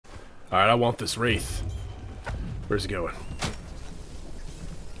Alright, I want this Wraith. Where's it going?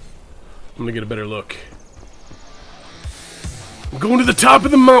 I'm gonna get a better look. I'm going to the top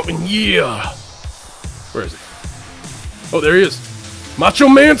of the mountain, yeah! Where is he? Oh, there he is. Macho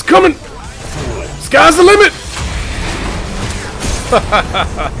Man's coming! Sky's the limit!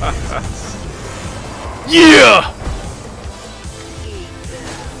 Yeah!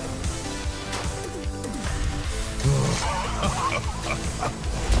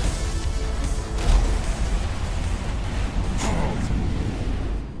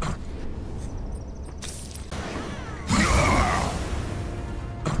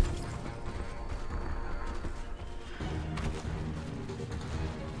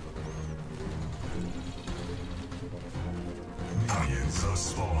 Minions are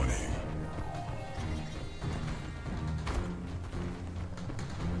spawning.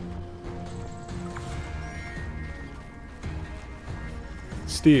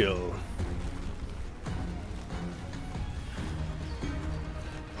 Steel.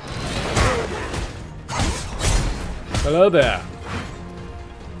 Hello there.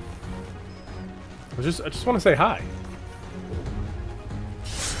 I just want to say hi.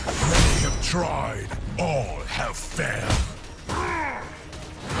 Many have tried, all have failed.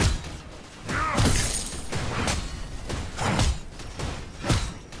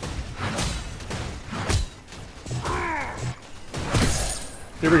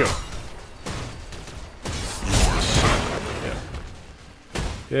 Here we go.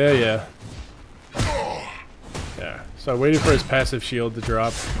 Yeah. Yeah. So I waited for his passive shield to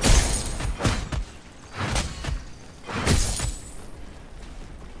drop.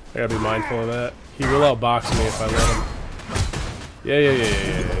 I gotta be mindful of that. He will outbox me if I let him. Yeah.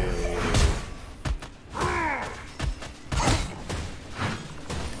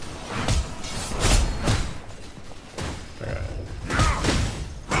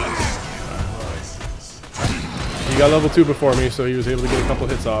 He got level 2 before me, so he was able to get a couple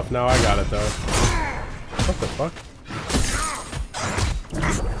hits off. Now I got it, though. What the fuck?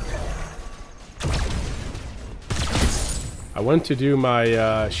 I went to do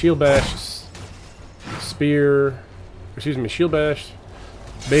my shield bash, spear, excuse me, shield bash,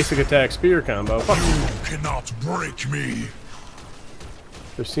 basic attack, spear combo. Fuck. You cannot break me.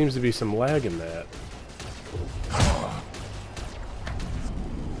 There seems to be some lag in that.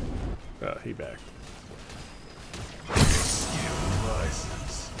 Oh, he backed.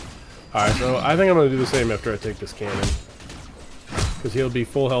 Alright, so I think I'm going to do the same after I take this cannon. Because he'll be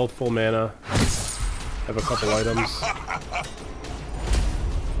full health, full mana. Have a couple items.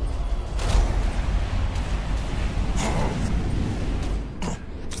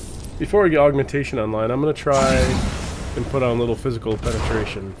 Before we get augmentation online, I'm going to try and put on a little physical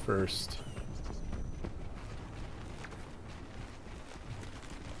penetration first.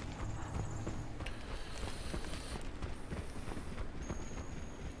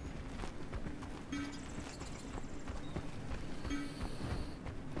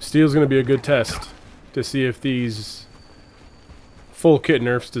 Steel's going to be a good test to see if these full kit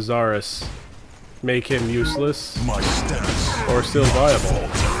nerfs to Zarus make him useless or still viable.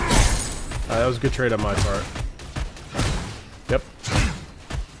 That was a good trade on my part. Yep.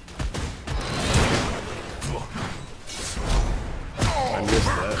 I missed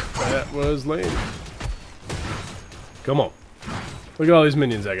that. That was lame. Come on. Look at all these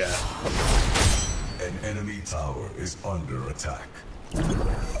minions I got. An enemy tower is under attack.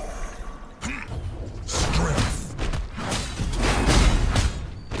 Strength.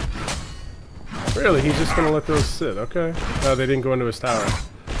 Really? He's just gonna let those sit, okay. No, they didn't go into his tower.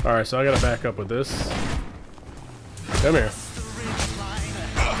 Alright, so I gotta back up with this. Come here.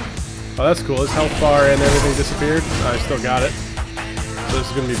 Oh, that's cool. His health bar and everything disappeared. I still got it. So this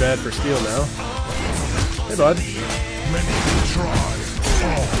is gonna be bad for Steel now. Hey, bud.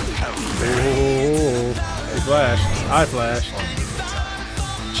 Oh, he flashed. I flashed.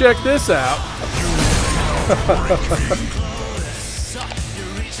 Check this out.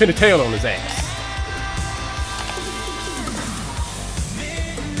 Pin a tail on his ass.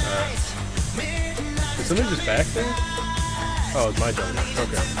 Did somebody just back there? Oh, it's my jungle.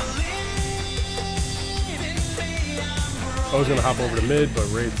 Okay. I was gonna hop over to mid, but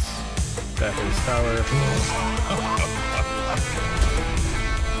Raid's back in his tower.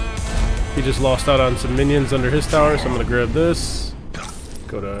 He just lost out on some minions under his tower, so I'm gonna grab this.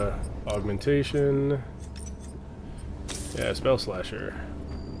 Go to augmentation. Yeah, spell slasher.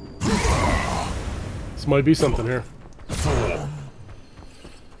 This might be something here.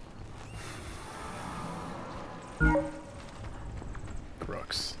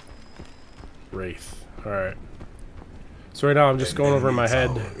 Crux. Wraith. Alright. So right now I'm just going over in my head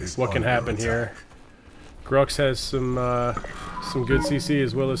what can happen here. Grux has some good CC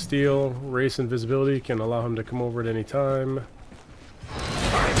as well as steel. Race invisibility can allow him to come over at any time.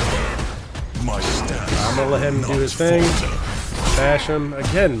 I'm gonna let him do his thing. Bash him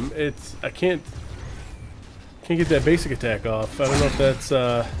again. I can't get that basic attack off. I don't know if that's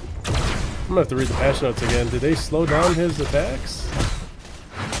I'm gonna have to read the patch notes again. Did they slow down his attacks?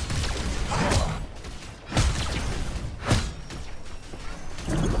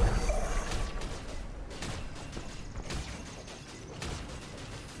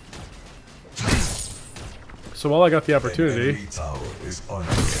 So while I got the opportunity, I'm just going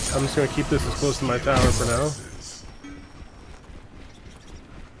to keep this as close to my tower for now.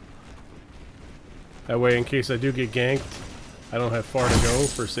 That way, in case I do get ganked, I don't have far to go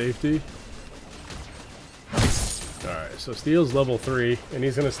for safety. Alright, so Steel's level 3, and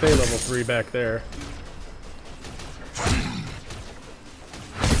he's going to stay level 3 back there.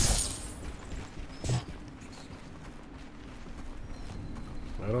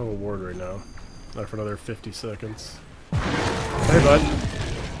 I don't have a ward right now. Not for another 50 seconds. Hey, bud.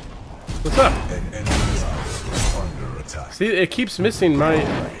 What's up? See, it keeps missing my...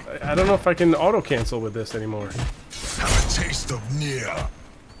 I don't know if I can auto-cancel with this anymore. Have a taste of Nier.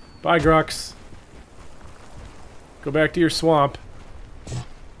 Bye, Grux. Go back to your swamp.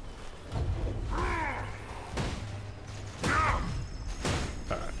 Alright.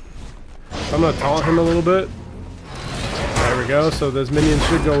 I'm gonna taunt him a little bit. There we go, so those minions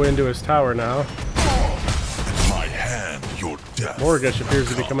should go into his tower now. My hand, your death. Morgash appears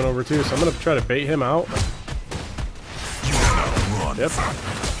to be coming over too, so I'm gonna try to bait him out. You cannot run. Yep.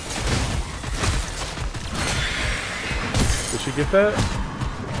 Did she get that?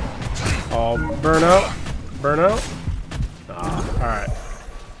 Oh, burn out. Burn out. Ah, alright.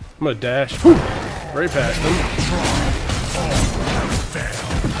 I'm gonna dash. Whew. Right past him.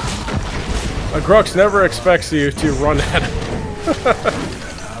 A Grux never expects you to run at him.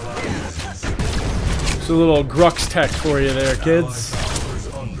 It's a little Grux tech for you there, kids.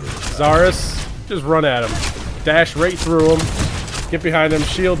 Zarus, just run at him. Dash right through him. Get behind him,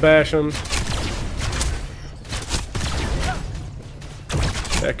 shield bash him.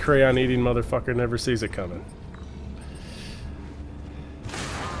 That crayon eating motherfucker never sees it coming.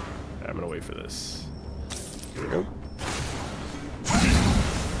 I'm gonna wait for this. Here we go.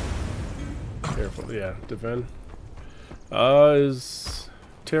 Careful, yeah, defend. Is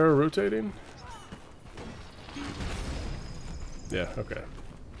Terra rotating? Yeah, okay.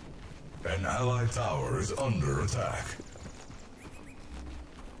 An allied tower is under attack.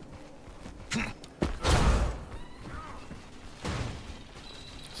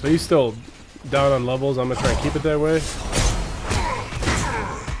 So he's still down on levels. I'm gonna try and keep it that way.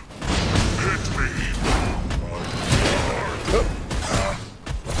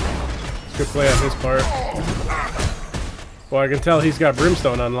 Good play on his part. Well, I can tell he's got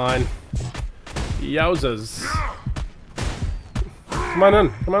Brimstone online. Yowzas. Come on in.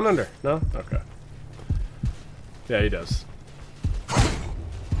 Come on under. No? Okay. Yeah, he does.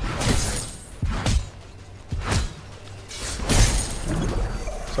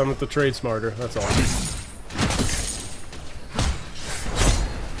 So I'm with the trade smarter, that's all.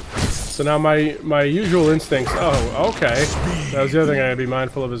 So now my usual instincts... Oh, okay. That was the other thing I had to be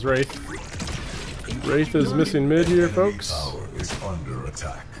mindful of is Wraith. Wraith is missing mid here, folks. Is under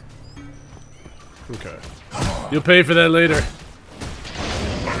attack. Okay. You'll pay for that later.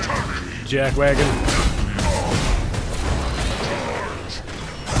 Jackwagon.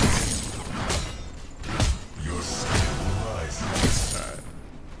 Alright.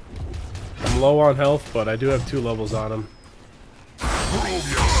 I'm low on health, but I do have 2 levels on him.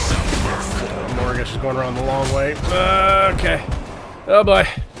 Morgash is going around the long way. Okay. Oh boy.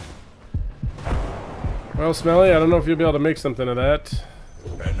 Well, Smelly, I don't know if you'll be able to make something of that.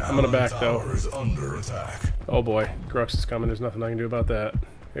 I'm gonna back though. Oh boy, Grux is coming. There's nothing I can do about that.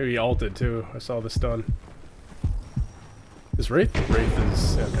 Maybe he ulted too. I saw the stun. Is Wraith? Wraith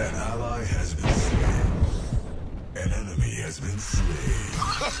is... Okay. An ally has been slain. An enemy has been slain.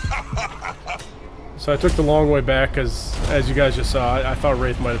 So I took the long way back because, as you guys just saw, I thought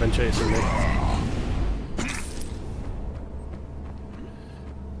Wraith might have been chasing me.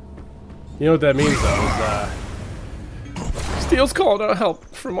 You know what that means though, is Steel's calling out help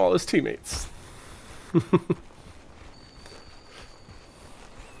from all his teammates.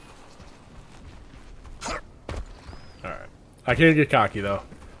 Alright. I can't get cocky though.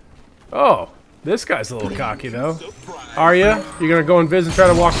 Oh, this guy's a little cocky though. Are you? You gonna go invis and try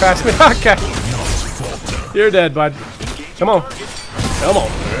to walk past me? Okay. You're dead, bud. Come on. Come on.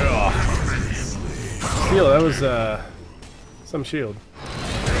 Steel, that was some shield.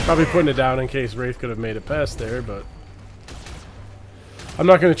 Probably putting it down in case Wraith could have made it past there, but I'm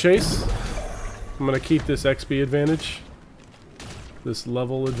not going to chase. I'm going to keep this XP advantage, this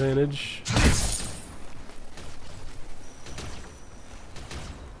level advantage.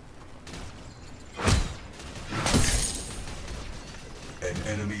 An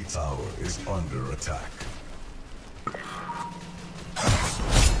enemy tower is under attack.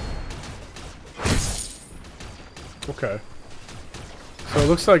 Okay. So it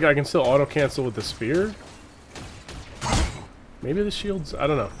looks like I can still auto-cancel with the spear. Maybe the shields? I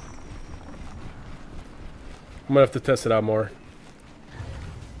don't know. I'm gonna have to test it out more.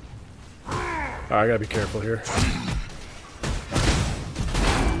 Oh, I gotta be careful here.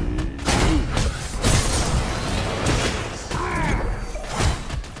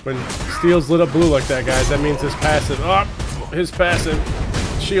 When steel's lit up blue like that, guys, that means his passive. Oh, his passive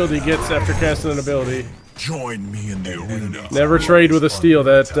shield he gets after casting an ability. Join me in the arena. Never trade with a steel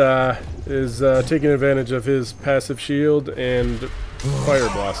that is taking advantage of his passive shield and fire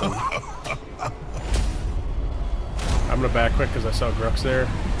blossom. I'm gonna back quick because I saw Grux there,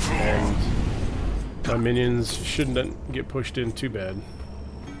 and my minions shouldn't get pushed in too bad.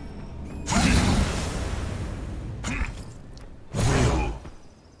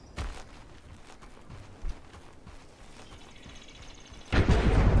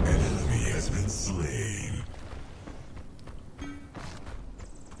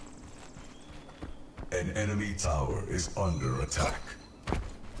 An enemy tower is under attack.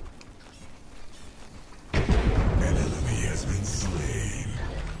 An enemy has been slain.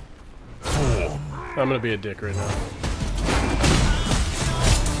 I'm gonna be a dick right now.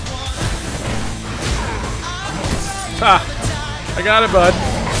 Ha! I got it, bud.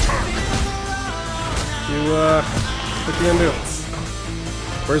 What you gonna do?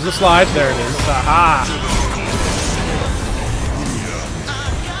 Where's the slide? There it is. Aha!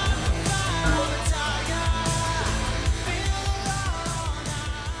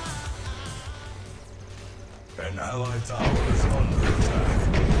 An allied tower is under attack.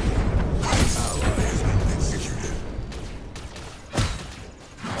 An ally has been executed.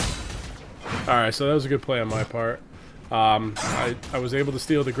 Alright, so that was a good play on my part. I was able to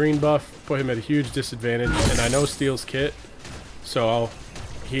steal the green buff, put him at a huge disadvantage, and I know steal's kit, so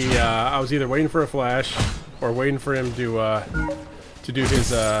I was either waiting for a flash or waiting for him to do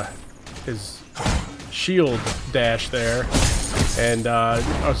his shield dash there, and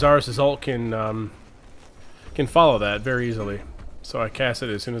Zarus' ult can follow that very easily. So I cast it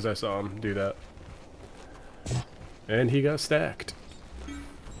as soon as I saw him do that, and he got stacked.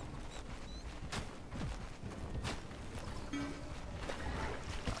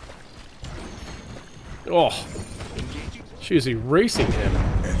 Oh, she's erasing him.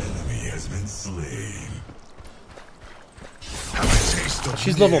 An enemy has been slain.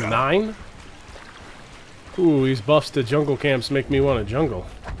 She's level 9? Ooh, these buffs to jungle camps make me want to jungle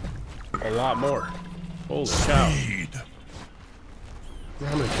a lot more. Holy cow.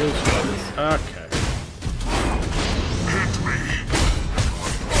 How many kills she has? Okay.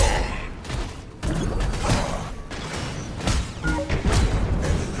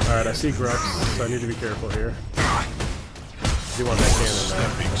 Alright, I see Grux, so I need to be careful here. I do want that cannon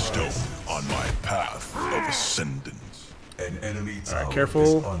Stepping stone on my path of ascendance. An enemy tower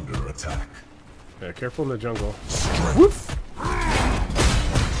careful. is under attack. Yeah, careful in the jungle. Woof.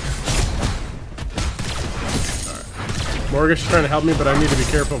 Morgus is trying to help me, but I need to be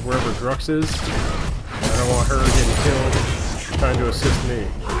careful of wherever Grux is. I don't want her getting killed trying to assist me.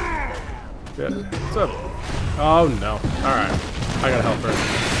 Yeah. What's up? Oh no. Alright. I gotta help her.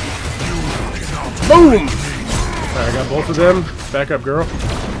 Boom! Alright, I got both of them. Back up, girl. A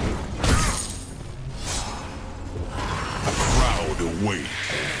crowd away.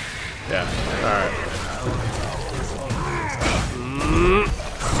 Yeah. Alright.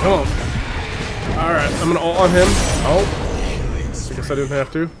 Come on. Alright, I'm gonna ult on him. Oh. I guess I didn't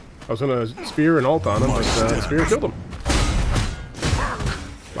have to. I was gonna spear and ult on him, but the spear killed him.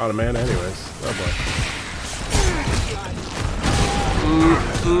 A lot of mana anyways. Oh boy.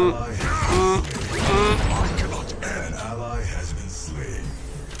 An ally has been slain.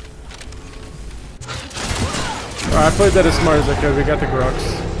 Alright, I played that as smart as I could. We got the Grux.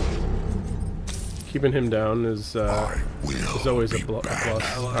 Keeping him down is always a plus.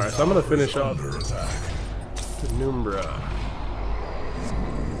 Alright, so I'm gonna finish off the Numbra.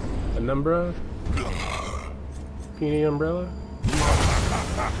 Penumbra? Peony Umbrella?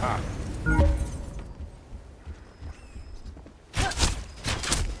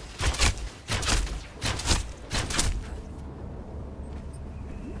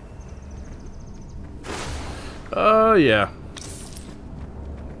 Yeah.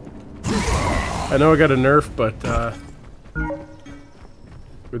 I know I got a nerf, but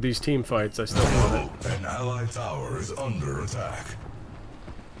with these team fights, I still want it. An allied tower is under attack.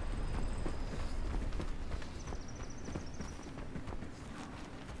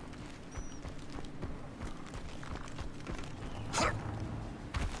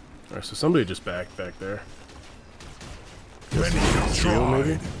 Alright, so somebody just back there. Many have tried,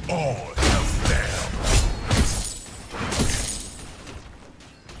 maybe? all have failed. Your skill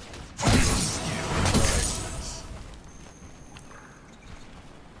rises.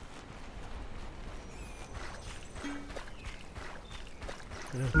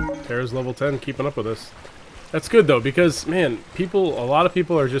 Yeah. Terra's level 10, keeping up with us. That's good though, because man, a lot of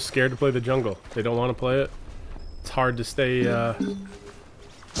people are just scared to play the jungle. They don't want to play it. It's hard to stay up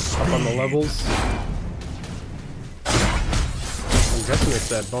on the levels. I'm guessing it's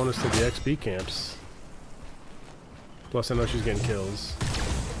that bonus to the XP camps. Plus I know she's getting kills.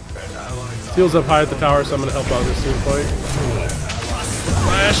 Steel's up high at the tower, so I'm gonna help out this team fight.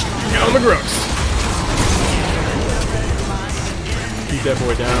 Flash, get on the Grooks. Keep that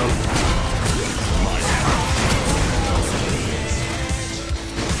boy down.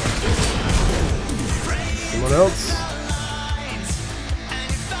 Someone else?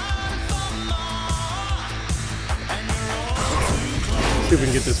 See if we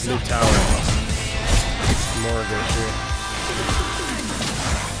can get this mid tower. More of this here.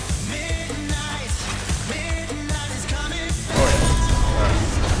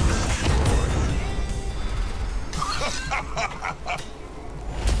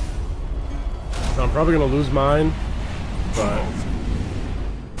 So I'm probably gonna lose mine, but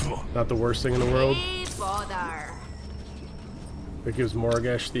not the worst thing in the world. It gives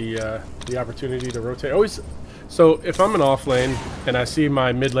Morgash the opportunity to rotate. Always. So if I'm an off lane and I see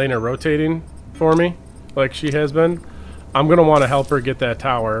my mid laner rotating for me, like she has been, I'm gonna want to help her get that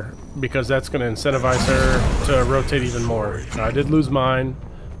tower because that's gonna incentivize her to rotate even more. Now, I did lose mine,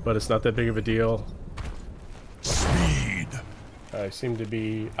 but it's not that big of a deal. Speed. I seem to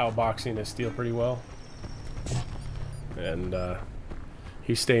be outboxing his Steel pretty well, and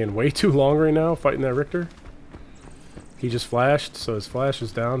he's staying way too long right now fighting that Richter. He just flashed, so his flash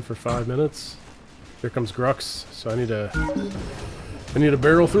is down for 5 minutes. Here comes Grux, so I need to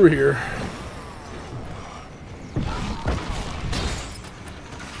barrel through here.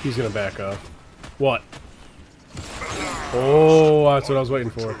 He's gonna back up. What? Oh, that's what I was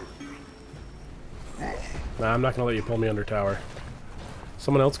waiting for. Nah, I'm not gonna let you pull me under tower.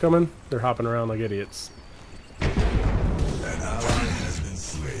 Someone else coming? They're hopping around like idiots. An ally has been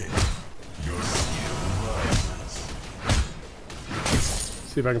slain. Your skill rises.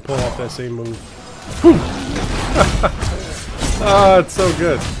 See if I can pull off that same move. Oh, it's so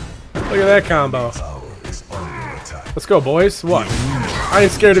good. Look at that combo. Tower is under attack. Let's go, boys. What? I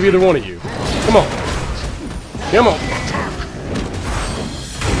ain't scared of either one of you. Come on. Come on.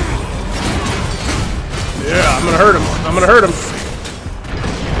 Yeah, I'm gonna hurt him. I'm gonna hurt him.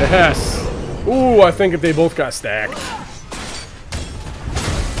 Yes. Ooh, I think if they both got stacked.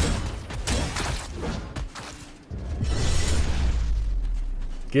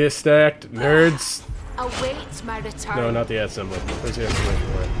 Get stacked, nerds. Await my return. No, not the ad symbol. Where's the ad symbol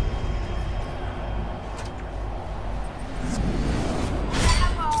for it?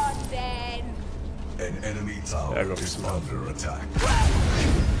 Come on, then. An enemy tower Yeah, go for is small. under attack.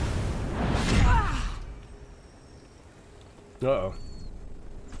 Uh-oh.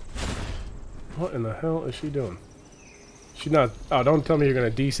 What in the hell is she doing? She's not... Oh, don't tell me you're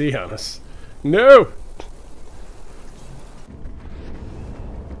going to DC on us. No!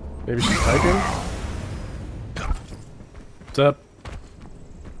 Maybe she's typing? What's up?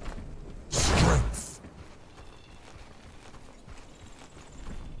 Strength.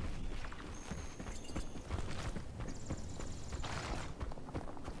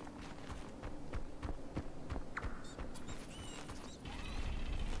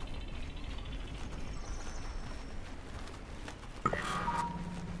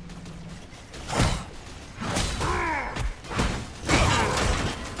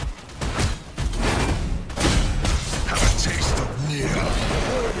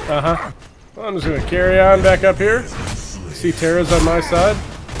 Uh-huh. Well, I'm just going to carry on back up here. See Terra's on my side.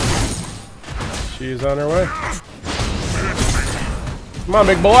 She's on her way. Come on,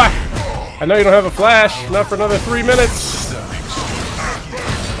 big boy. I know you don't have a flash. Not for another 3 minutes.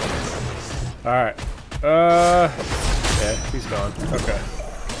 Alright. Yeah, he's gone. Okay.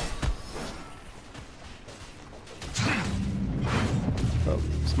 Well,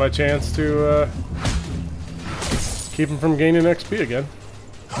 it's my chance to keep him from gaining XP again.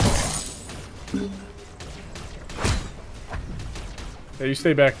 Hey, you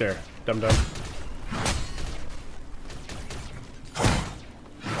stay back there, dum-dum.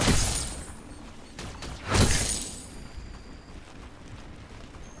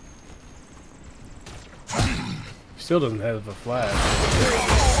 still doesn't have a flash.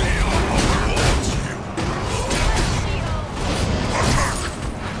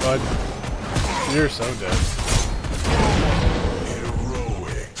 Bud, you're so dead.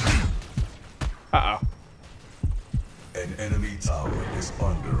 Uh-oh. An enemy tower is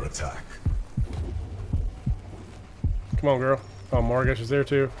under attack. Come on, girl. Oh, Morgash is there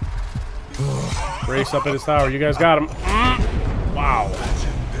too. Race up at his tower. You guys got him. Wow.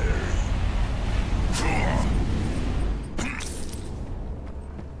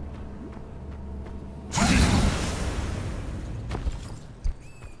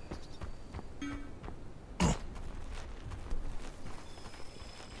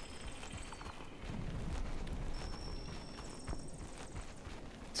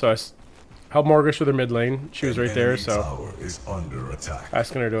 So I helped Morgash with her mid lane. She was right there, so tower is under attack.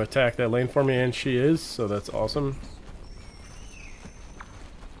 asking her to attack that lane for me, and she is, so that's awesome.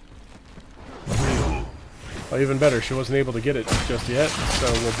 Oh, even better, she wasn't able to get it just yet,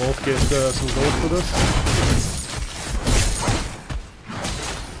 so we'll both get some gold for this.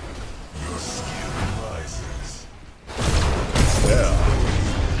 Your skill rises. Yeah.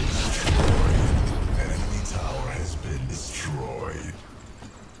 An enemy tower has been destroyed.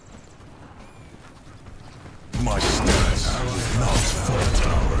 My stats not full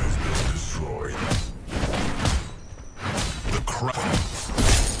tower has been destroyed. The crown.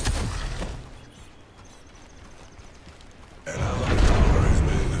 An ally tower has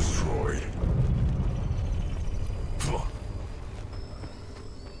been destroyed.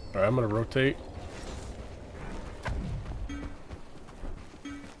 Alright, I'm gonna rotate.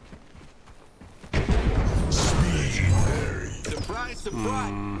 Legendary. Surprise,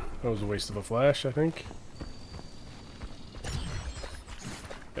 surprise. That was a waste of a flash, I think.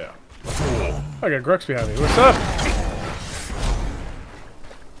 Yeah. I got Grux behind me. What's up?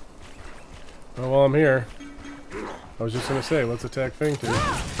 Oh, while I'm here, I was just gonna say, let's attack Thing too.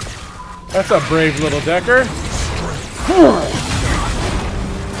 That's a brave little Decker.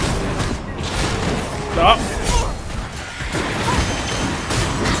 Stop.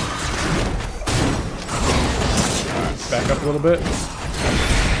 Back up a little bit.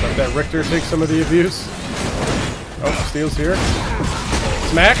 Let that Richter take some of the abuse. Oh, Steel's here.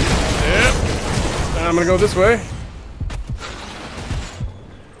 Smack. Yep. I'm gonna go this way.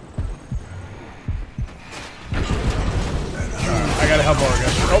 I gotta help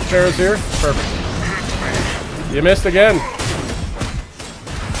Morgash. Oh, Tara's here. Perfect. You missed again.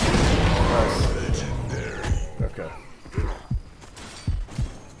 Nice. Okay.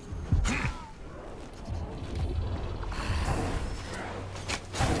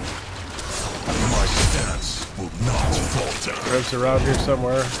 My stance will not falter. Rev's around here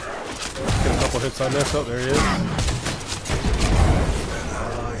somewhere. Get a couple hits on this. Oh, there he is.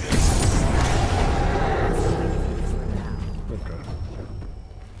 Okay.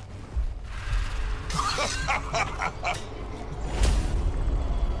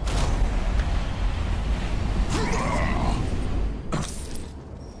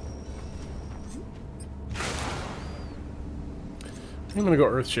 I'm gonna go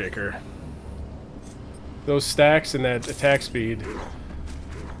Earthshaker. Those stacks and that attack speed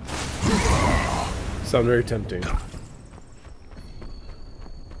sound very tempting.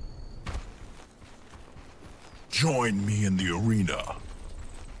 Join me in the arena.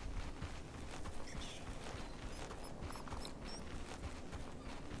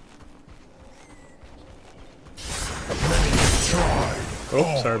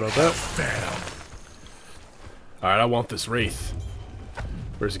 Oh, sorry about that. Alright, I want this Wraith.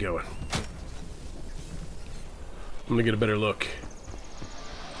 Where's he going? I'm gonna get a better look.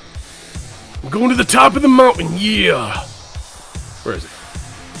 I'm going to the top of the mountain, yeah! Where is he?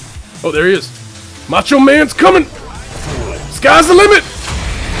 Oh, there he is. Macho Man's coming! Sky's the limit!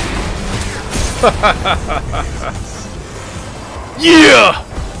 Yeah!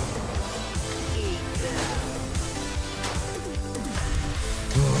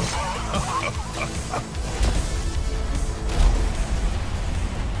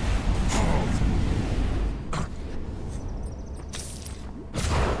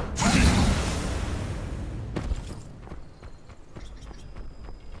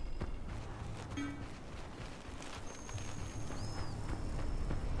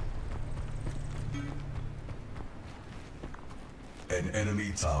 An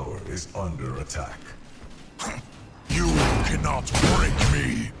enemy tower is under attack. You cannot break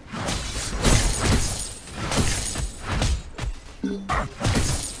me!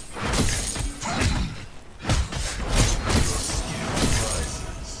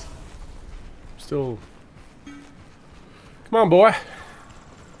 Still. Come on, boy.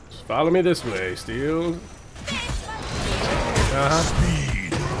 Just follow me this way, Steel.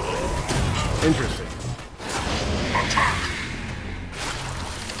 Interesting.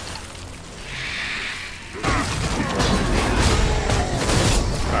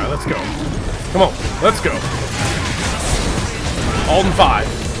 Alright, let's go. Come on, let's go. All in 5,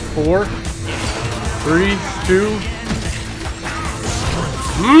 4, 3, 2.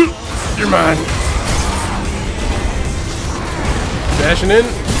 You're mine. Dashing in.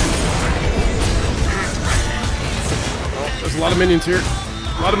 Oh, there's a lot of minions here.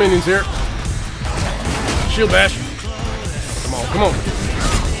 A lot of minions here. Shield bash. Come on, come on.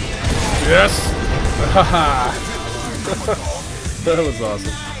 Yes. Haha. That was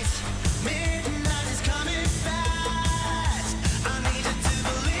awesome.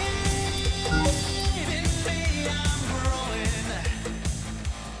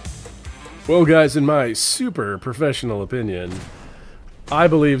 Well, guys, in my super professional opinion, I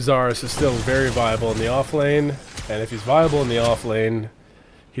believe Zarus is still very viable in the off lane, and if he's viable in the off lane,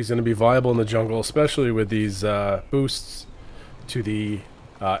 he's going to be viable in the jungle, especially with these boosts to the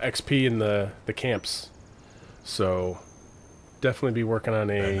XP in the camps. So, definitely be working on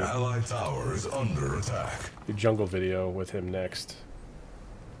An allied tower is under attack. a jungle video with him next.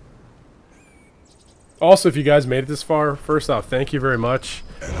 Also, if you guys made it this far, first off, thank you very much.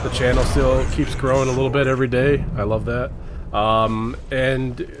 The channel still keeps growing a little bit every day. I love that.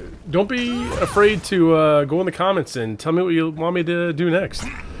 And don't be afraid to go in the comments and tell me what you want me to do next.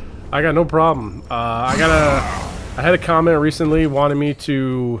 I got no problem. I had a comment recently wanting me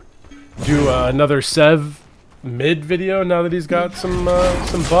to do another Sev mid video now that he's got some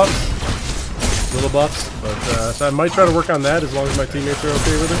buffs, little buffs. But so I might try to work on that as long as my teammates are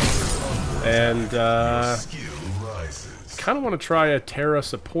okay with it. And kind of want to try a Terra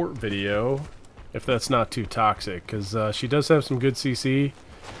support video, if that's not too toxic, because she does have some good CC,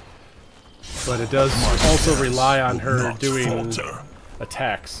 but it does also rely on her doing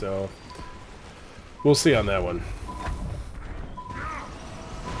attacks, so we'll see on that one.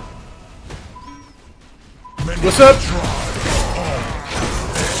 What's up?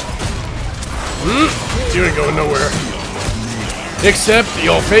 You ain't going nowhere. Except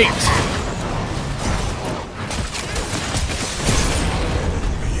your fate.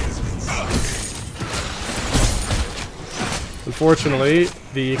 Unfortunately,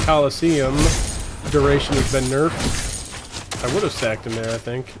 the Coliseum duration has been nerfed. I would have stacked him there, I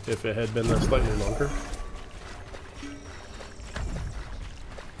think, if it had been slightly longer.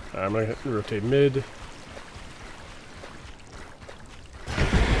 Alright, I'm going to rotate mid.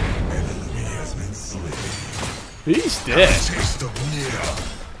 He's dead.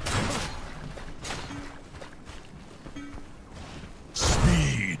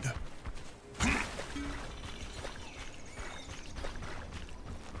 Speed.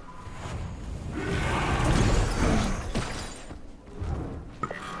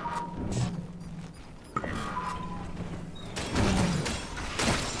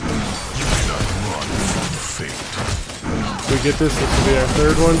 If we get this will be our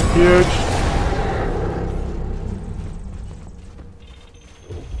third one. Huge.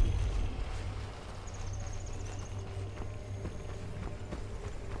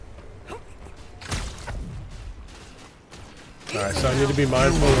 Alright, so I need to be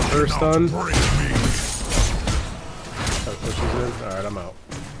mindful of her stun. That pushes in. Alright, I'm out.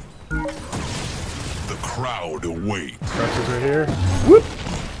 The crowd awaits. Crutches right here. Whoop!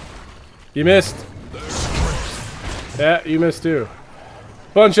 You missed. Yeah, you missed too.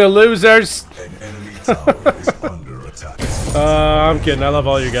 Bunch of losers! An enemy tower is under attack. I'm kidding. I love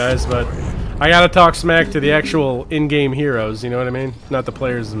all you guys, but I gotta talk smack to the actual in-game heroes, you know what I mean? Not the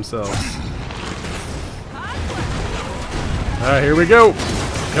players themselves. Alright, here we go.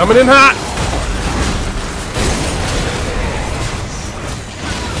 Coming in hot.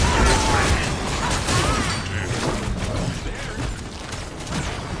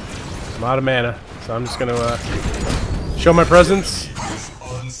 I'm out of mana, so I'm just gonna show my presence.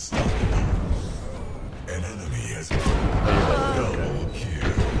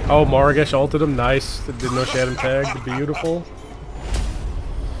 Oh, Margash ulted him. Nice. Didn't know she had him tagged. Beautiful.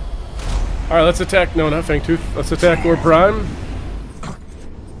 Alright, let's attack. No, not Fangtooth. Let's attack Lord Prime.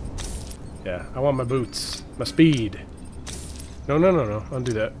 Yeah, I want my boots. My speed. No, no, no, no.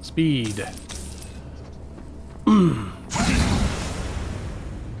 Undo that. Speed.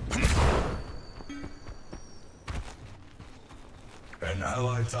 An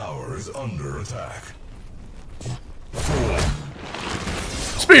allied tower is under attack.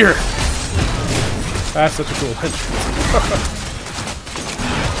 Spear! That's such a cool entrance.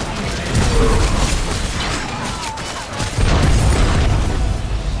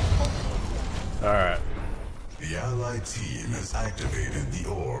 The allied My team has activated the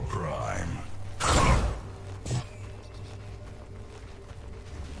ore prime.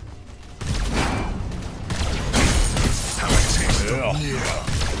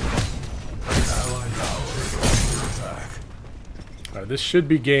 Allied power is under attack. Alright, this should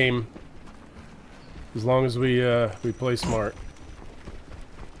be game. As long as we play smart.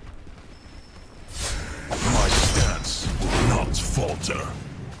 My stance will not falter.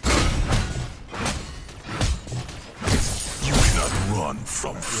 You cannot run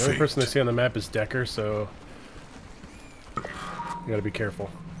from The fate. only person I see on the map is Decker, so you gotta be careful.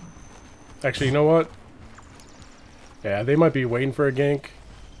 Actually, you know what? Yeah, they might be waiting for a gank.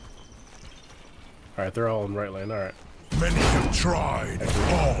 Alright, they're all in right lane, alright. Many have tried,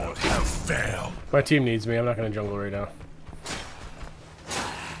 all have failed. My team needs me, I'm not gonna jungle right now.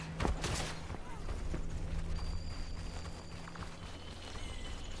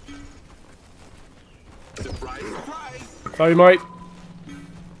 Surprise, surprise. Thought you might.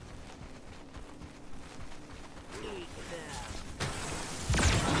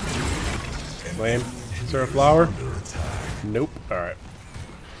 Lame. Is there a flower? Nope. Alright.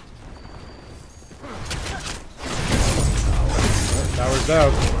 Tower's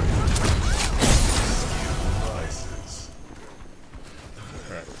down.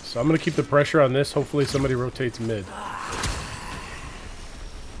 Alright, so I'm gonna keep the pressure on this. Hopefully somebody rotates mid.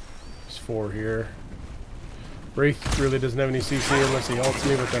 There's 4 here. Wraith really doesn't have any CC unless he ults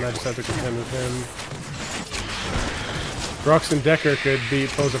me, but then I just have to contend with him. Brux and Decker could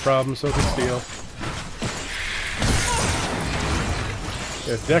pose a problem, so could Steel.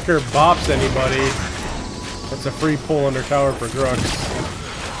 If Decker bops anybody, that's a free pull under tower for Grux.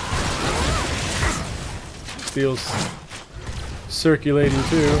 Steel's circulating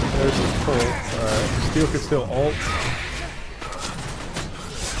too. There's his pull. Alright, Steel could still ult.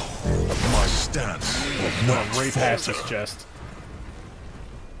 My stance will not Right past falter. his chest.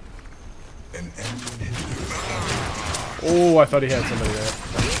 An enemy inhibitor. Oh, I thought he had somebody there.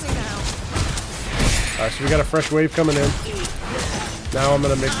 Alright, so we got a fresh wave coming in. Now I'm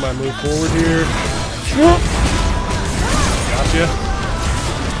gonna make my move forward here. Gotcha.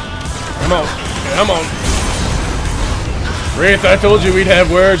 Come on. Come on. Wraith, I told you we'd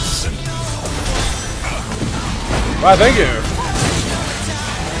have words. Why, thank you.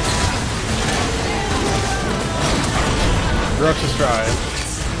 Brooks is trying.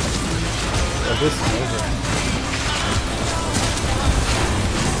 But this is over.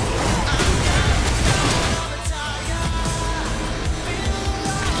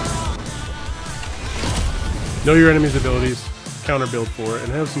 Know your enemy's abilities, counter build for it,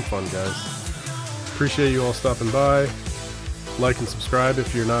 and have some fun, guys. Appreciate you all stopping by. Like and subscribe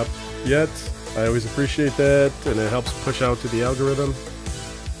if you're not yet. I always appreciate that, and it helps push out to the algorithm.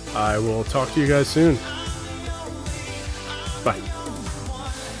 I will talk to you guys soon. Bye.